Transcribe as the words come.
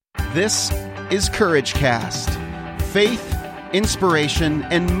This is Courage Cast. Faith, inspiration,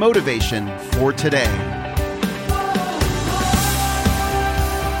 and motivation for today.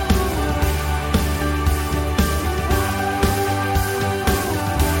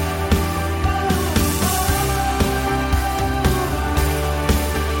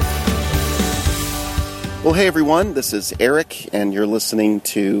 Well, hey everyone, this is Eric, and you're listening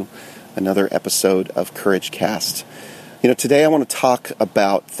to another episode of Courage Cast. Today I want to talk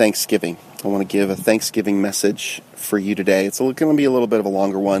about Thanksgiving. I want to give a Thanksgiving message for you today. It's going to be a little bit of a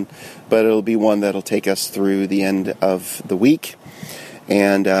longer one, but it'll be one that'll take us through the end of the week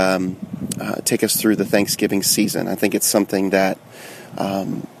and take us through the Thanksgiving season. I think it's something that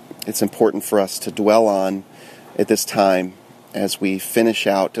it's important for us to dwell on at this time as we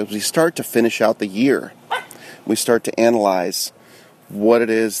start to finish out the year. We start to analyze what it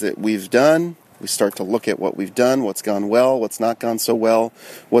is that we've done. We start to look at what we've done, what's gone well, what's not gone so well,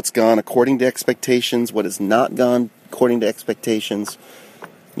 what's gone according to expectations, what has not gone according to expectations.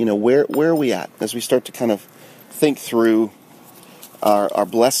 Where are we at? As we start to kind of think through our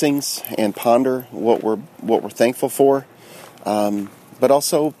blessings and ponder what we're thankful for, but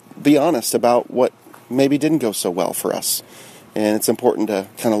also be honest about what maybe didn't go so well for us. And it's important to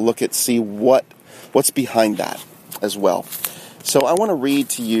kind of see what's behind that as well. So I want to read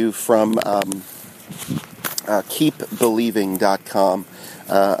to you from keepbelieving.com,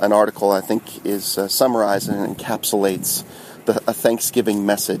 an article I think is summarized and encapsulates a Thanksgiving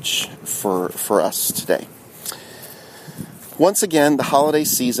message for us today. Once again, the holiday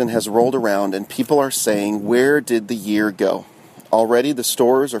season has rolled around and people are saying, "Where did the year go?" Already the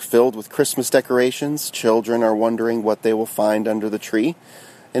stores are filled with Christmas decorations, children are wondering what they will find under the tree,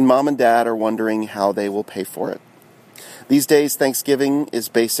 and mom and dad are wondering how they will pay for it. These days, Thanksgiving is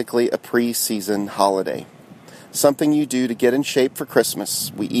basically a pre-season holiday. Something you do to get in shape for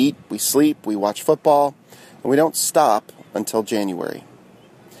Christmas. We eat, we sleep, we watch football, and we don't stop until January.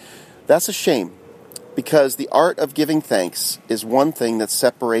 That's a shame, because the art of giving thanks is one thing that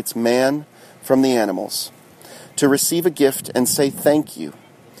separates man from the animals. To receive a gift and say thank you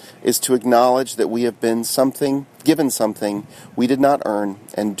is to acknowledge that we have been given something we did not earn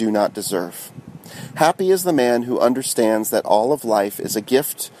and do not deserve. Happy is the man who understands that all of life is a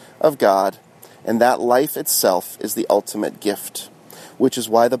gift of God, and that life itself is the ultimate gift, which is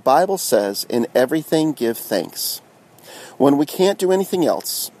why the Bible says, "In everything give thanks." When we can't do anything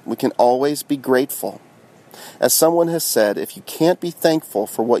else, we can always be grateful. As someone has said, if you can't be thankful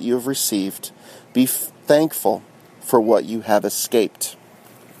for what you have received, be thankful for what you have escaped.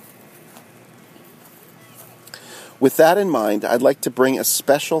 With that in mind, I'd like to bring a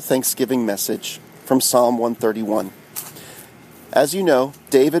special Thanksgiving message from Psalm 131. As you know,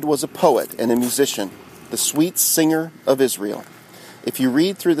 David was a poet and a musician, the sweet singer of Israel. If you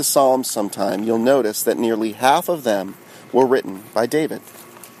read through the Psalms sometime, you'll notice that nearly half of them were written by David.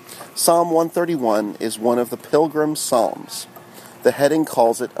 Psalm 131 is one of the Pilgrim Psalms. The heading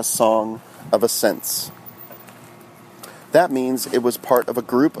calls it a song of ascents. That means it was part of a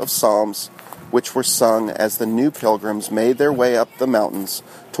group of psalms which were sung as the new pilgrims made their way up the mountains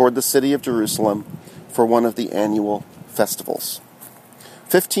toward the city of Jerusalem for one of the annual festivals.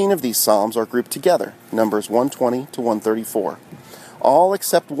 15 of these psalms are grouped together, numbers 120 to 134. All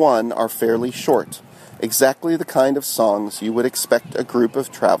except one are fairly short, exactly the kind of songs you would expect a group of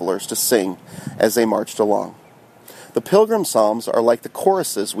travelers to sing as they marched along. The Pilgrim Psalms are like the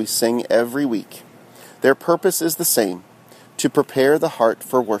choruses we sing every week. Their purpose is the same, to prepare the heart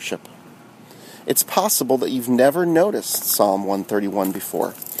for worship. It's possible that you've never noticed Psalm 131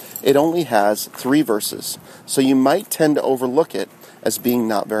 before. It only has 3 verses, so you might tend to overlook it as being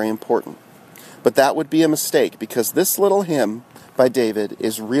not very important. But that would be a mistake, because this little hymn by David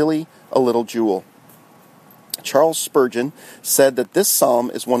is really a little jewel. Charles Spurgeon said that this psalm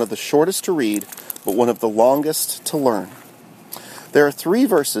is one of the shortest to read, but one of the longest to learn. There are 3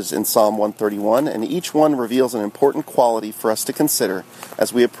 verses in Psalm 131, and each one reveals an important quality for us to consider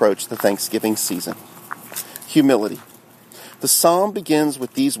as we approach the Thanksgiving season. Humility. The psalm begins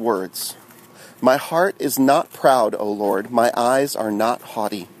with these words, "My heart is not proud, O Lord, my eyes are not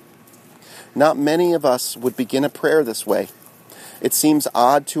haughty." Not many of us would begin a prayer this way. It seems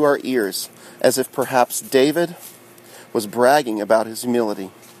odd to our ears, as if perhaps David was bragging about his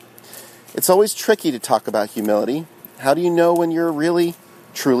humility. It's always tricky to talk about humility. How do you know when you're really,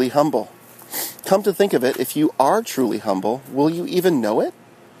 truly humble? Come to think of it, if you are truly humble, will you even know it?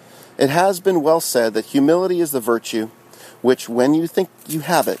 It has been well said that humility is the virtue which, when you think you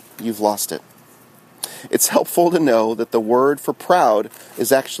have it, you've lost it. It's helpful to know that the word for proud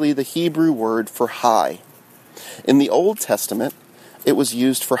is actually the Hebrew word for high. In the Old Testament, It was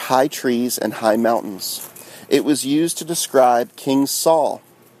used for high trees and high mountains. It was used to describe King Saul,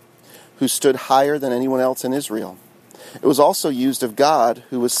 who stood higher than anyone else in Israel. It was also used of God,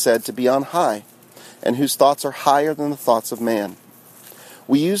 who was said to be on high, and whose thoughts are higher than the thoughts of man.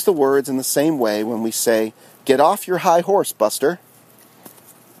 We use the words in the same way when we say, "Get off your high horse, Buster."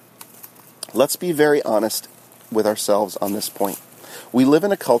 Let's be very honest with ourselves on this point. We live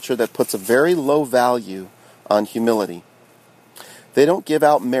in a culture that puts a very low value on humility. They don't give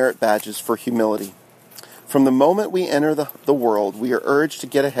out merit badges for humility. From the moment we enter the world, we are urged to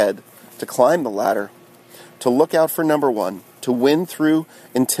get ahead, to climb the ladder, to look out for number one, to win through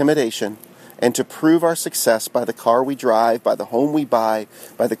intimidation, and to prove our success by the car we drive, by the home we buy,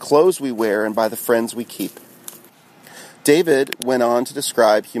 by the clothes we wear, and by the friends we keep. David went on to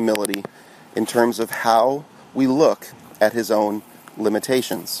describe humility in terms of how we look at his own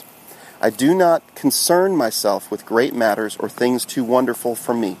limitations. "I do not concern myself with great matters or things too wonderful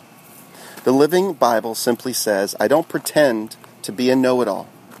for me." The Living Bible simply says, "I don't pretend to be a know-it-all."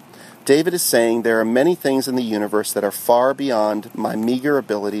 David is saying there are many things in the universe that are far beyond my meager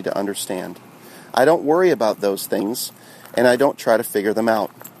ability to understand. I don't worry about those things, and I don't try to figure them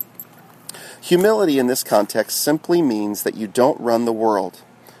out. Humility in this context simply means that you don't run the world.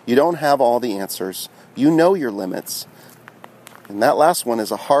 You don't have all the answers. You know your limits. And that last one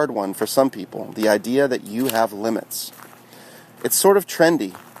is a hard one for some people, the idea that you have limits. It's sort of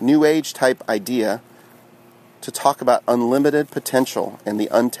trendy, new age type idea to talk about unlimited potential and the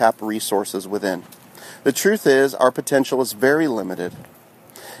untapped resources within. The truth is, our potential is very limited,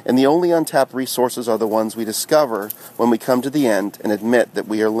 and the only untapped resources are the ones we discover when we come to the end and admit that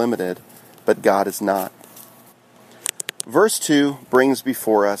we are limited, but God is not. Verse 2 brings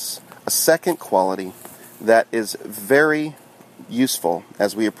before us a second quality that is very useful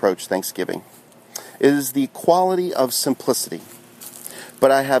as we approach Thanksgiving. It is the quality of simplicity.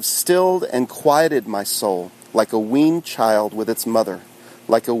 "But I have stilled and quieted my soul, like a weaned child with its mother.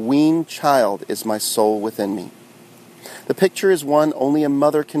 Like a weaned child is my soul within me." The picture is one only a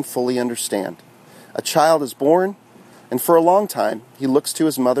mother can fully understand. A child is born, and for a long time, he looks to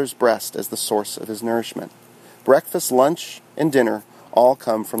his mother's breast as the source of his nourishment. Breakfast, lunch, and dinner all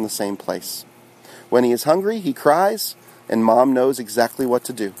come from the same place. When he is hungry, he cries, and Mom knows exactly what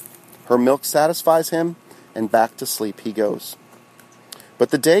to do. Her milk satisfies him, and back to sleep he goes.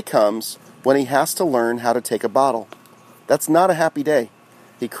 But the day comes when he has to learn how to take a bottle. That's not a happy day.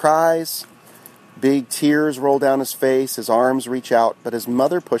 He cries, big tears roll down his face, his arms reach out, but his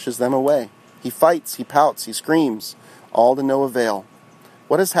mother pushes them away. He fights, he pouts, he screams, all to no avail.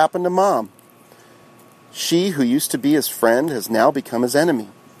 What has happened to Mom? She, who used to be his friend, has now become his enemy.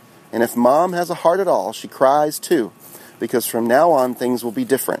 And if Mom has a heart at all, she cries too, because from now on things will be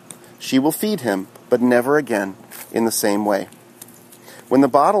different. She will feed him, but never again in the same way. When the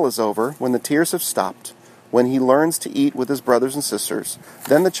bottle is over, when the tears have stopped, when he learns to eat with his brothers and sisters,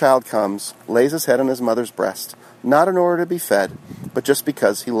 then the child comes, lays his head on his mother's breast, not in order to be fed, but just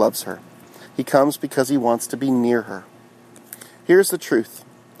because he loves her. He comes because he wants to be near her. Here's the truth.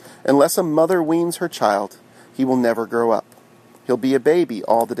 Unless a mother weans her child, he will never grow up. He'll be a baby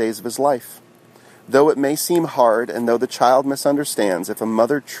all the days of his life. Though it may seem hard, and though the child misunderstands, if a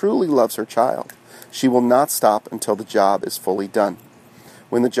mother truly loves her child, she will not stop until the job is fully done.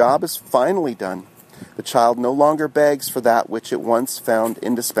 When the job is finally done, the child no longer begs for that which it once found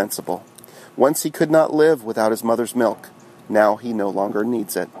indispensable. Once he could not live without his mother's milk. Now he no longer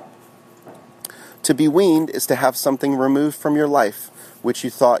needs it. To be weaned is to have something removed from your life which you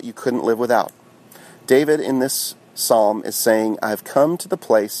thought you couldn't live without. David in this psalm is saying, "I have come to the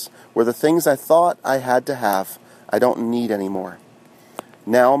place where the things I thought I had to have, I don't need anymore.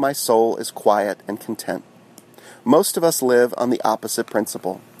 Now my soul is quiet and content." Most of us live on the opposite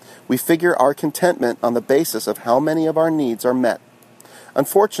principle. We figure our contentment on the basis of how many of our needs are met.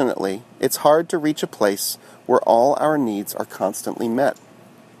 Unfortunately, it's hard to reach a place where all our needs are constantly met.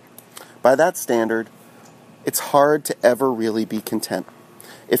 By that standard, it's hard to ever really be content.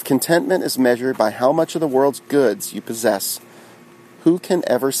 If contentment is measured by how much of the world's goods you possess, who can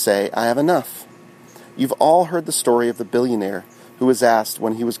ever say, "I have enough"? You've all heard the story of the billionaire who was asked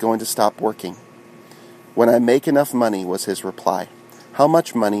when he was going to stop working. "When I make enough money," was his reply. How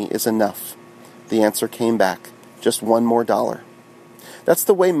much money is enough? The answer came back, just $1 more. That's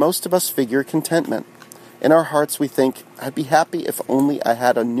the way most of us figure contentment. In our hearts we think, I'd be happy if only I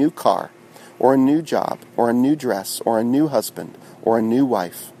had a new car, or a new job, or a new dress, or a new husband, or a new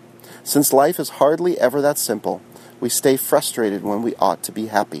wife. Since life is hardly ever that simple, we stay frustrated when we ought to be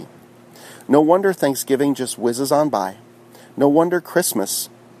happy. No wonder Thanksgiving just whizzes on by. No wonder Christmas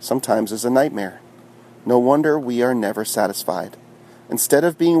sometimes is a nightmare. No wonder we are never satisfied. Instead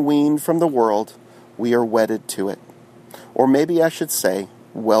of being weaned from the world, we are wedded to it. Or maybe I should say,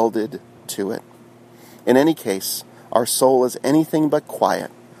 welded to it. In any case, our soul is anything but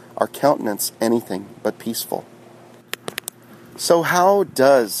quiet, our countenance anything but peaceful. So how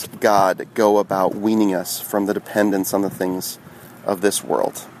does God go about weaning us from the dependence on the things of this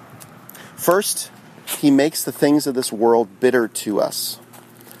world? First, He makes the things of this world bitter to us.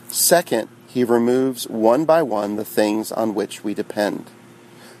 Second, He removes one by one the things on which we depend.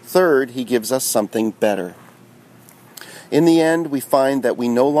 Third, He gives us something better. In the end, we find that we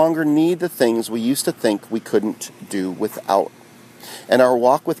no longer need the things we used to think we couldn't do without, and our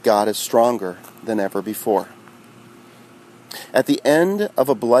walk with God is stronger than ever before. At the end of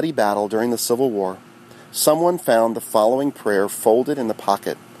a bloody battle during the Civil War, someone found the following prayer folded in the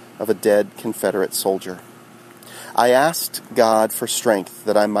pocket of a dead Confederate soldier. I asked God for strength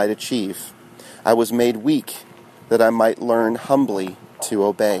that I might achieve. I was made weak that I might learn humbly to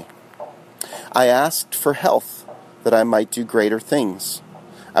obey. I asked for health that I might do greater things.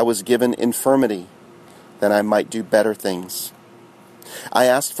 I was given infirmity that I might do better things. I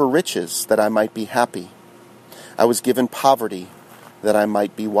asked for riches that I might be happy. I was given poverty that I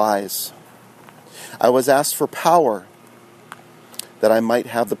might be wise. I was asked for power that I might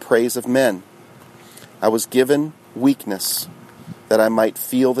have the praise of men. I was given weakness that I might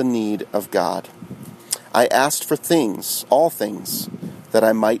feel the need of God. I asked for things, all things, that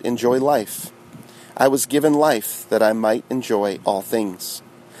I might enjoy life. I was given life that I might enjoy all things.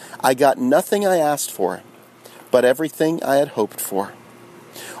 I got nothing I asked for, but everything I had hoped for.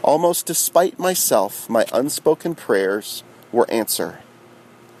 Almost despite myself, my unspoken prayers were answered.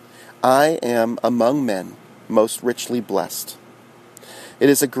 I am among men most richly blessed. It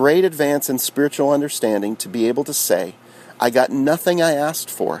is a great advance in spiritual understanding to be able to say, I got nothing I asked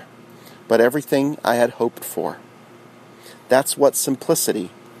for, but everything I had hoped for. That's what simplicity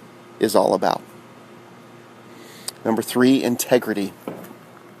is all about. Number 3, integrity.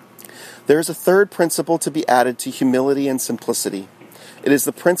 There is a third principle to be added to humility and simplicity. It is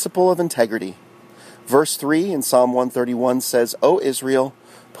the principle of integrity. Verse 3 in Psalm 131 says, O Israel,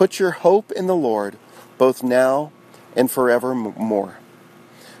 put your hope in the Lord, both now and forevermore.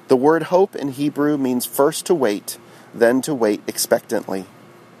 The word hope in Hebrew means first to wait, then to wait expectantly.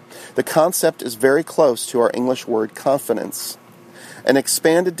 The concept is very close to our English word confidence. An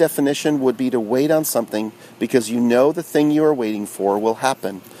expanded definition would be to wait on something because you know the thing you are waiting for will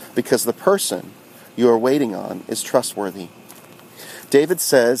happen, because the person you are waiting on is trustworthy. David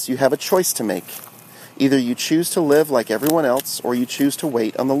says you have a choice to make. Either you choose to live like everyone else, or you choose to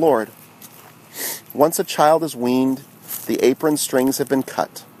wait on the Lord. Once a child is weaned, the apron strings have been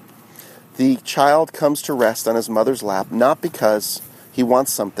cut. The child comes to rest on his mother's lap, not because he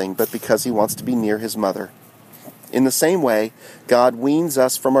wants something, but because he wants to be near his mother. In the same way, God weans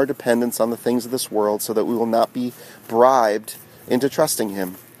us from our dependence on the things of this world so that we will not be bribed into trusting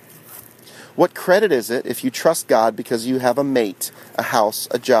Him. What credit is it if you trust God because you have a mate, a house,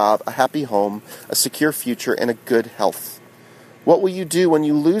 a job, a happy home, a secure future, and a good health? What will you do when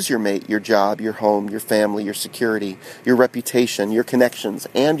you lose your mate, your job, your home, your family, your security, your reputation, your connections,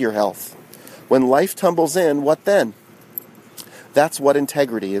 and your health? When life tumbles in, what then? That's what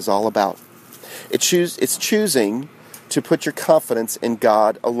integrity is all about. It's choosing to put your confidence in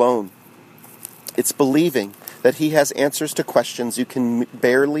God alone. It's believing that He has answers to questions you can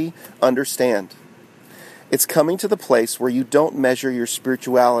barely understand. It's coming to the place where you don't measure your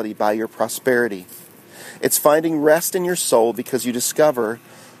spirituality by your prosperity. It's finding rest in your soul because you discover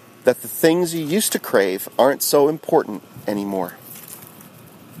that the things you used to crave aren't so important anymore.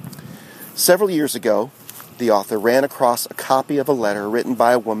 Several years ago, the author ran across a copy of a letter written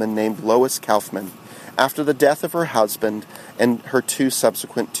by a woman named Lois Kaufman after the death of her husband and her 2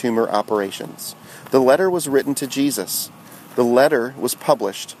 subsequent tumor operations. The letter was written to Jesus. The letter was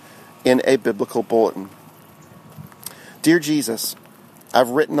published in a biblical bulletin. Dear Jesus, I've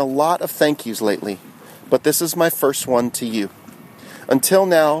written a lot of thank yous lately, but this is my first one to you. Until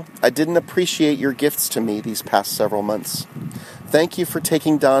now, I didn't appreciate your gifts to me these past several months. Thank you for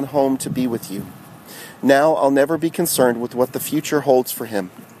taking Don home to be with you. Now I'll never be concerned with what the future holds for him.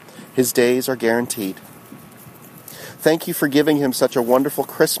 His days are guaranteed. Thank you for giving him such a wonderful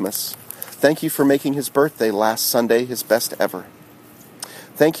Christmas. Thank you for making his birthday last Sunday his best ever.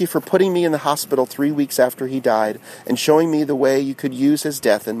 Thank you for putting me in the hospital 3 weeks after he died and showing me the way you could use his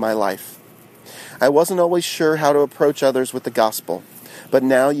death in my life. I wasn't always sure how to approach others with the gospel, but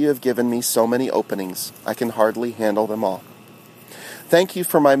now you have given me so many openings, I can hardly handle them all. Thank you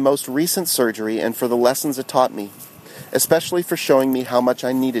for my most recent surgery and for the lessons it taught me, especially for showing me how much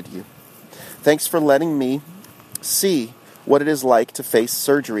I needed you. Thanks for letting me see what it is like to face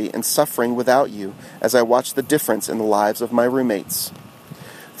surgery and suffering without you as I watch the difference in the lives of my roommates.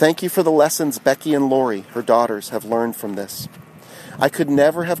 Thank you for the lessons Becky and Lori, her daughters, have learned from this. I could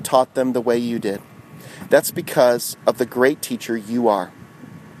never have taught them the way you did. That's because of the great teacher you are.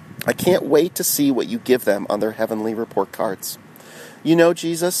 I can't wait to see what you give them on their heavenly report cards. You know,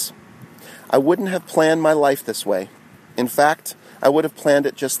 Jesus, I wouldn't have planned my life this way. In fact, I would have planned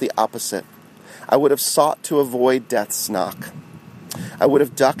it just the opposite. I would have sought to avoid death's knock. I would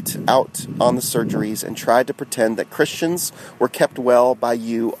have ducked out on the surgeries and tried to pretend that Christians were kept well by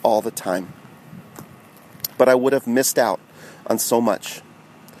you all the time. But I would have missed out on so much.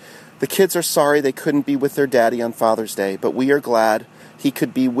 The kids are sorry they couldn't be with their daddy on Father's Day, but we are glad he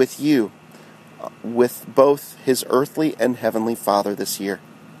could be with you, with both his earthly and heavenly Father this year.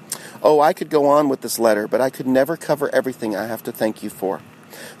 Oh, I could go on with this letter, but I could never cover everything I have to thank you for.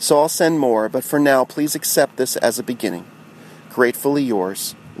 So I'll send more, but for now, please accept this as a beginning. Gratefully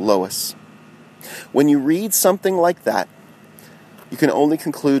yours, Lois. When you read something like that, you can only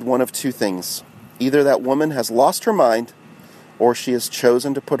conclude one of two things. Either that woman has lost her mind, or she has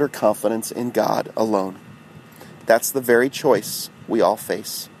chosen to put her confidence in God alone. That's the very choice we all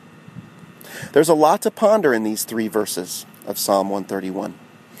face. There's a lot to ponder in these 3 verses of Psalm 131.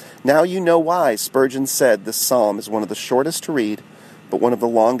 Now you know why Spurgeon said this psalm is one of the shortest to read, but one of the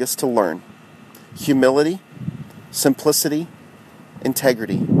longest to learn. Humility, simplicity,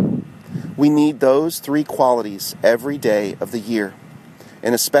 integrity. We need those 3 qualities every day of the year,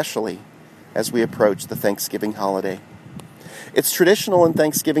 and especially as we approach the Thanksgiving holiday. It's traditional in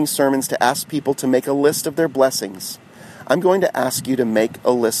Thanksgiving sermons to ask people to make a list of their blessings. I'm going to ask you to make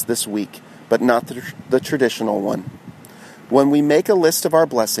a list this week, but not the traditional one. When we make a list of our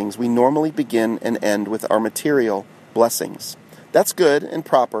blessings, we normally begin and end with our material blessings. That's good and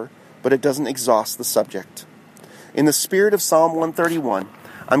proper, but it doesn't exhaust the subject. In the spirit of Psalm 131,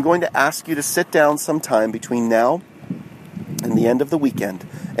 I'm going to ask you to sit down sometime between now and the end of the weekend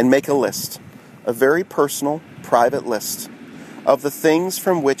and make a list, a very personal, private list of the things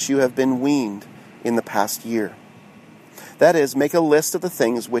from which you have been weaned in the past year. That is, make a list of the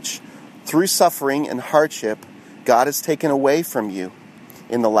things which, through suffering and hardship, God has taken away from you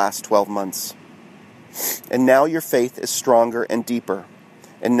in the last 12 months. And now your faith is stronger and deeper,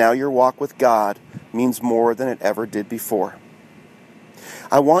 and now your walk with God means more than it ever did before.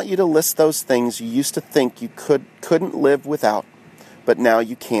 I want you to list those things you used to think you couldn't live without, but now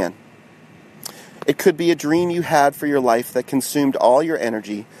you can. It could be a dream you had for your life that consumed all your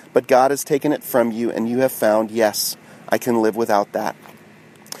energy, but God has taken it from you and you have found, yes, I can live without that.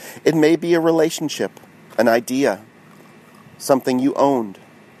 It may be a relationship, an idea, something you owned,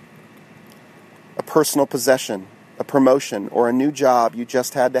 a personal possession, a promotion, or a new job you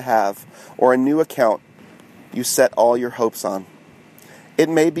just had to have, or a new account you set all your hopes on. It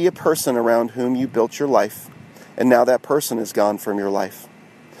may be a person around whom you built your life, and now that person is gone from your life.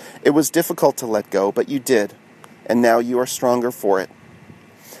 It was difficult to let go, but you did, and now you are stronger for it.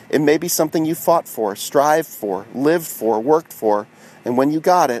 It may be something you fought for, strived for, lived for, worked for, and when you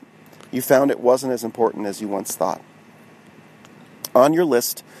got it, you found it wasn't as important as you once thought. On your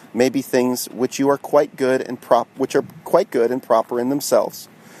list may be things which are quite good and proper in themselves.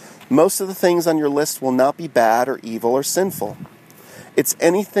 Most of the things on your list will not be bad or evil or sinful. It's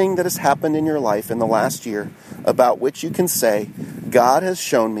anything that has happened in your life in the last year about which you can say, God has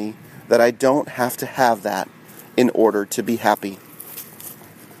shown me that I don't have to have that in order to be happy.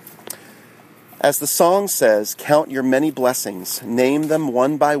 As the song says, count your many blessings, name them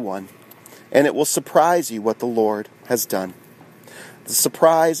one by one, and it will surprise you what the Lord has done. The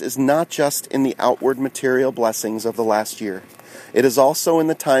surprise is not just in the outward material blessings of the last year. It is also in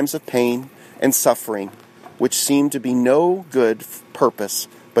the times of pain and suffering, which seemed to be no good purpose,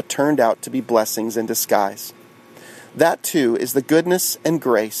 but turned out to be blessings in disguise. That, too, is the goodness and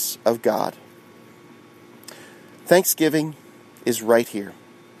grace of God. Thanksgiving is right here.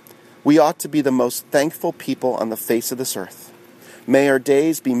 We ought to be the most thankful people on the face of this earth. May our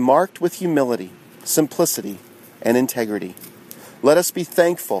days be marked with humility, simplicity, and integrity. Let us be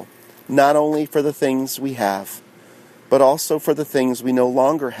thankful not only for the things we have, but also for the things we no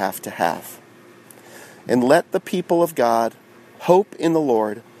longer have to have. And let the people of God hope in the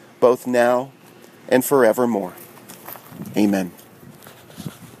Lord both now and forevermore. Amen.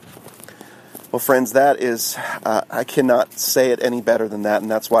 Well, friends, that is, I cannot say it any better than that,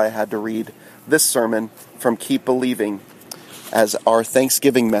 and that's why I had to read this sermon from Keep Believing as our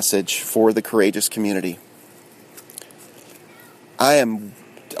Thanksgiving message for the courageous community. I am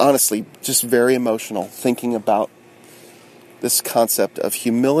honestly just very emotional thinking about this concept of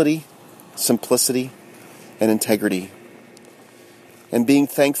humility, simplicity, and integrity and being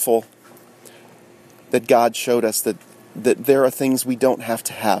thankful that God showed us that there are things we don't have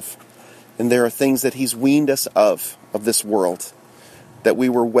to have, and there are things that He's weaned us of this world, that we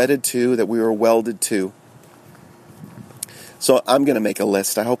were wedded to, that we were welded to. So I'm going to make a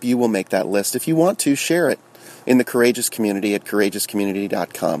list. I hope you will make that list. If you want to, share it in the Courageous Community at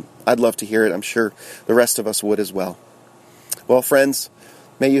courageouscommunity.com. I'd love to hear it. I'm sure the rest of us would as well. Well, friends,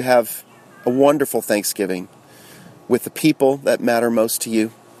 may you have a wonderful Thanksgiving with the people that matter most to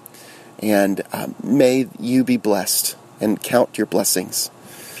you. And may you be blessed and count your blessings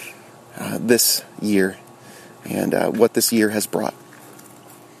this year and what this year has brought.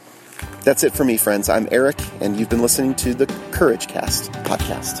 That's it for me, friends. I'm Eric, and you've been listening to the Courage Cast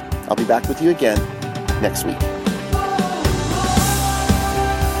podcast. I'll be back with you again next week.